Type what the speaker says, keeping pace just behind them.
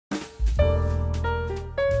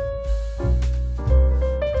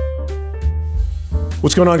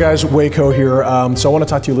What's going on, guys? Wei Koh here. So I want to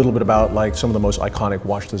talk to you a little bit about like some of the most iconic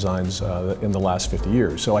watch designs in the last 50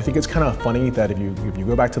 years. So I think it's kind of funny that if you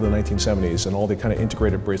go back to the 1970s and all the kind of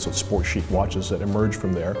integrated bracelet sport chic watches that emerged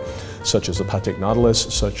from there, such as the Patek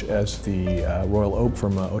Nautilus, such as the Royal Oak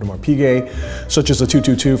from Audemars Piguet, such as the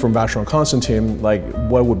 222 from Vacheron Constantin, like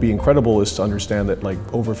what would be incredible is to understand that like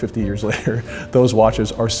over 50 years later, those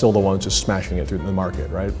watches are still the ones just smashing it through the market,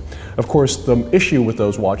 right? Of course, the issue with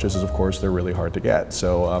those watches is, of course, they're really hard to get.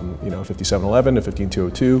 So, 5711 to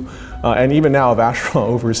 15202, and even now Vacheron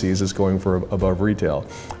overseas is going for above retail.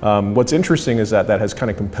 What's interesting is that has kind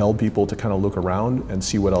of compelled people to kind of look around and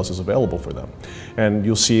see what else is available for them. And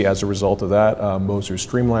you'll see as a result of that, Moser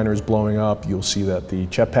Streamliner is blowing up. You'll see that the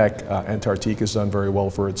Chepek Antarctique has done very well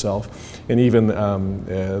for itself. And even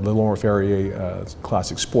the Laurent Ferrier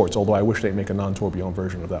Classic Sports, although I wish they'd make a non-tourbillon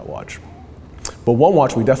version of that watch. But one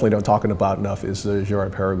watch we definitely don't talk about enough is the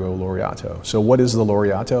Girard-Perregaux Laureato. So what is the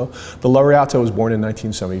Laureato? The Laureato was born in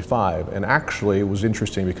 1975, and actually it was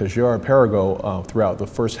interesting because Girard-Perregaux throughout the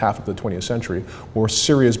first half of the 20th century were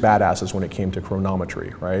serious badasses when it came to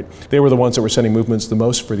chronometry, right? They were the ones that were sending movements the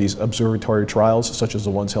most for these observatory trials, such as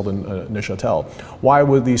the ones held in Neuchâtel. Why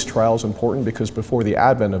were these trials important? Because before the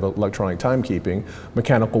advent of electronic timekeeping,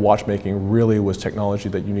 mechanical watchmaking really was technology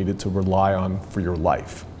that you needed to rely on for your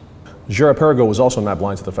life. Girard-Perregaux was also not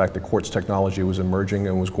blind to the fact that quartz technology was emerging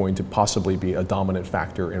and was going to possibly be a dominant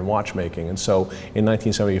factor in watchmaking. And so in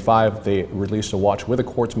 1975, they released a watch with a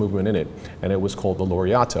quartz movement in it, and it was called the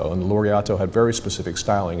Laureato. And the Laureato had very specific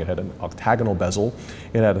styling. It had an octagonal bezel,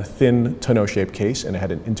 it had a thin tonneau-shaped case, and it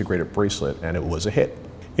had an integrated bracelet, and it was a hit.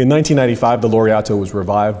 In 1995, the Laureato was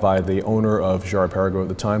revived by the owner of Girard-Perregaux at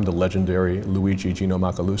the time, the legendary Luigi Gino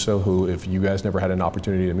Macaluso, who, if you guys never had an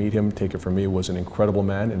opportunity to meet him, take it from me, was an incredible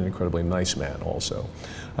man and an incredibly nice man also.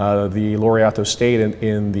 The Laureato stayed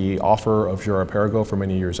in the offer of Girard-Perregaux for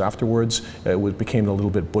many years afterwards. It became a little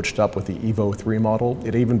bit butched up with the Evo 3 model.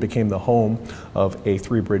 It even became the home of a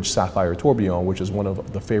 3-bridge sapphire tourbillon, which is one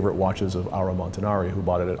of the favorite watches of Aura Montanari, who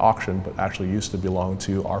bought it at auction, but actually used to belong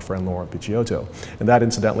to our friend Laurent Picciotto. And that,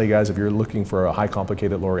 incidentally, guys, if you're looking for a high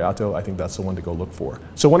complicated Laureato, I think that's the one to go look for.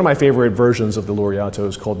 So one of my favorite versions of the Laureato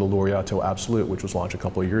is called the Laureato Absolute, which was launched a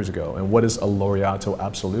couple of years ago. And what is a Laureato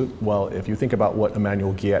Absolute? Well, if you think about what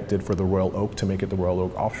Emmanuel Guillet did for the Royal Oak to make it the Royal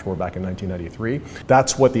Oak Offshore back in 1993,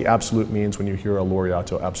 that's what the Absolute means when you hear a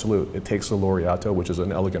Laureato Absolute. It takes the Laureato, which is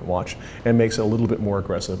an elegant watch, and makes it a little bit more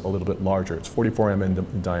aggressive, a little bit larger. It's 44 mm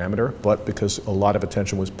in diameter, but because a lot of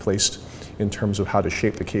attention was placed in terms of how to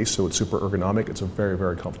shape the case so it's super ergonomic, it's a very,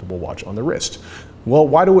 very comfortable watch on the wrist. Well,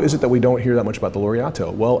 why is it that we don't hear that much about the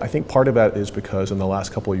Laureato? Well, I think part of that is because in the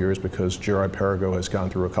last couple of years, because Girard-Perregaux has gone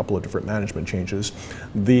through a couple of different management changes,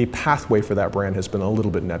 the pathway for that brand has been a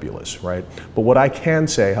little bit nebulous, right? But what I can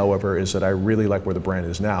say, however, is that I really like where the brand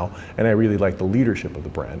is now, and I really like the leadership of the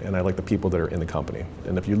brand, and I like the people that are in the company.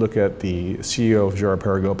 And if you look at the CEO of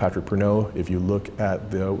Girard-Perregaux, Patrick Pernot, if you look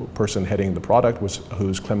at the person heading the product,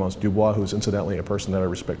 who's Clémence Dubois, who's incidentally a person that I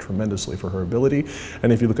respect tremendously for her ability,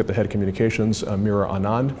 and if you look at the head of communications, Mira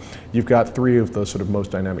Anand, you've got 3 of the sort of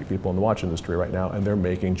most dynamic people in the watch industry right now, and they're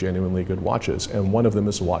making genuinely good watches. And one of them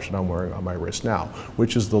is the watch that I'm wearing on my wrist now,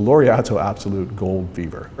 which is the Laureato Absolute Gold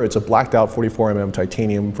Fever. It's a blacked out 44 mm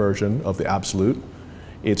titanium version of the Absolute.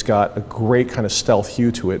 It's got a great kind of stealth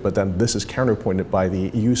hue to it, but then this is counterpointed by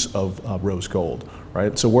the use of rose gold,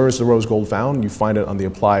 right? So where is the rose gold found? You find it on the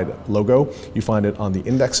applied logo, you find it on the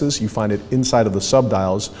indexes, you find it inside of the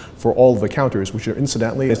subdials for all of the counters, which are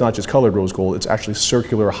incidentally, it's not just colored rose gold, it's actually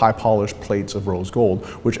circular, high polished plates of rose gold,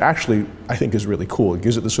 which actually I think is really cool. It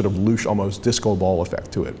gives it this sort of louche, almost disco ball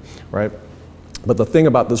effect to it, right? But the thing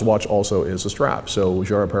about this watch also is the strap. So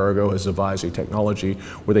Girard-Perregaux has devised a technology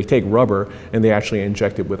where they take rubber and they actually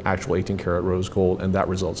inject it with actual 18 karat rose gold, and that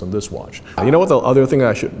results in this watch. You know what, the other thing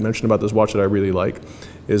I should mention about this watch that I really like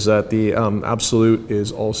is that the Absolute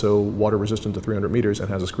is also water resistant to 300 meters and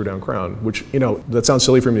has a screw down crown, which, you know, that sounds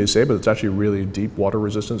silly for me to say, but it's actually really deep water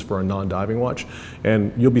resistance for a non-diving watch.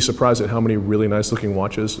 And you'll be surprised at how many really nice looking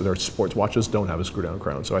watches that are sports watches don't have a screw down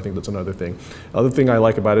crown. So I think that's another thing. Other thing I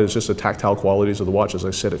like about it is just the tactile qualities of the watch. As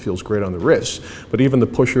I said, it feels great on the wrist, but even the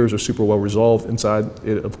pushers are super well resolved. Inside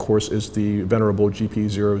it, of course, is the venerable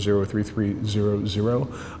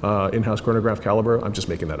GP003300 in-house chronograph caliber. I'm just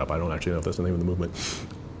making that up. I don't actually know if that's the name of the movement.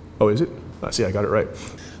 Oh, is it? See, I got it right.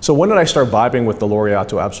 So when did I start vibing with the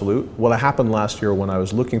Laureato Absolute? Well, it happened last year when I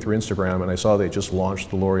was looking through Instagram and I saw they just launched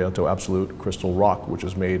the Laureato Absolute Crystal Rock, which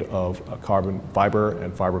is made of carbon fiber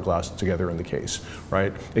and fiberglass together in the case,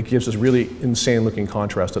 right? It gives this really insane looking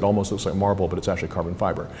contrast. It almost looks like marble, but it's actually carbon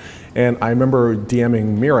fiber. And I remember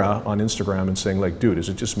DMing Mira on Instagram and saying like, dude, is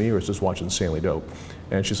it just me or is this watch insanely dope?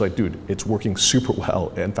 And she's like, dude, it's working super well.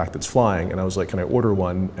 In fact, it's flying. And I was like, can I order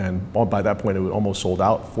one? And by that point, it was almost sold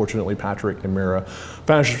out. Fortunately, Patrick and Mira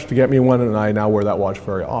managed to get me one, and I now wear that watch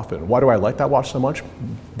very often. Why do I like that watch so much?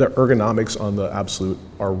 The ergonomics on the Absolute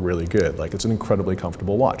are really good. Like, it's an incredibly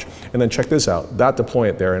comfortable watch. And then check this out, that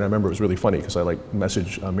deployant there, and I remember it was really funny because I like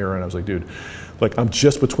messaged Mira and I was like, dude, like I'm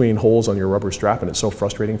just between holes on your rubber strap and it's so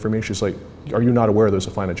frustrating for me. She's like, are you not aware there's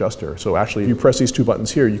a fine adjuster? So actually, if you press these two buttons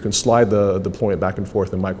here, you can slide the deployant back and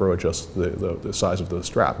forth and micro adjust the size of the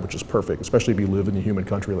strap, which is perfect, especially if you live in a humid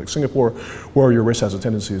country like Singapore, where your wrist has a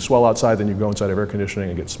tendency to swell outside, then you go inside of air conditioning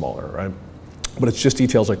and get smaller, right? But it's just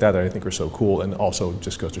details like that that I think are so cool, and also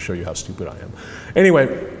just goes to show you how stupid I am.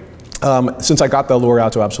 Anyway, since I got the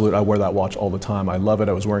Laureato Absolute, I wear that watch all the time. I love it.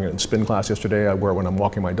 I was wearing it in spin class yesterday. I wear it when I'm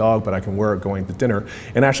walking my dog, but I can wear it going to dinner.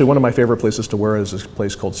 And actually, one of my favorite places to wear it is this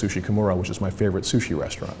place called Sushi Kimura, which is my favorite sushi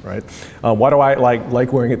restaurant, right? Why do I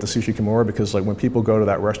like wearing it to Sushi Kimura? Because like when people go to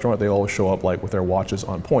that restaurant, they always show up like with their watches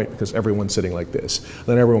on point because everyone's sitting like this.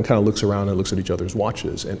 Then everyone kind of looks around and looks at each other's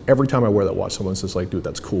watches. And every time I wear that watch, someone says like, dude,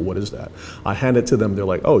 that's cool. What is that? I hand it to them. They're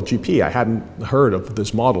like, oh, GP, I hadn't heard of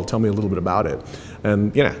this model. Tell me a little bit about it.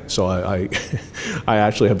 And yeah, so I I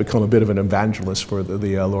actually have become a bit of an evangelist for the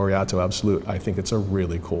Laureato Absolute. I think it's a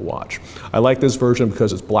really cool watch. I like this version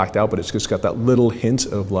because it's blacked out, but it's just got that little hint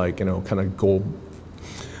of like, you know, kind of gold,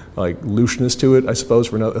 like looseness to it, I suppose,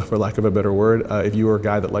 for lack of a better word. If you are a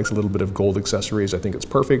guy that likes a little bit of gold accessories, I think it's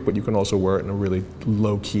perfect, but you can also wear it in a really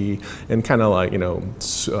low-key and kind of like, you know,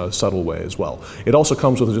 subtle way as well. It also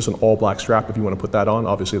comes with just an all-black strap if you want to put that on.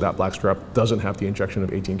 Obviously, that black strap doesn't have the injection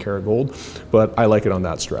of 18 karat gold, but I like it on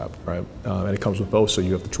that strap, right? And it comes with both, so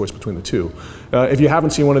you have the choice between the two. If you haven't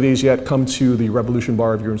seen one of these yet, come to the Revolution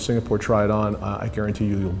Bar if you're in Singapore, try it on. I guarantee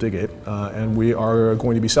you'll dig it. And we are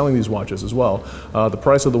going to be selling these watches as well. The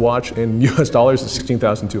price of the watch in US dollars is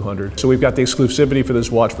 $16,200. So we've got the exclusivity for this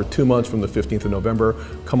watch for 2 months from the 15th of November.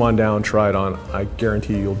 Come on down, try it on. I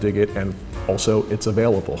guarantee you'll dig it, and also it's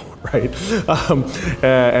available, right?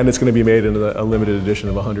 And it's going to be made in a limited edition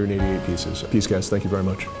of 188 pieces. Peace, guys. Thank you very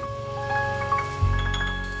much.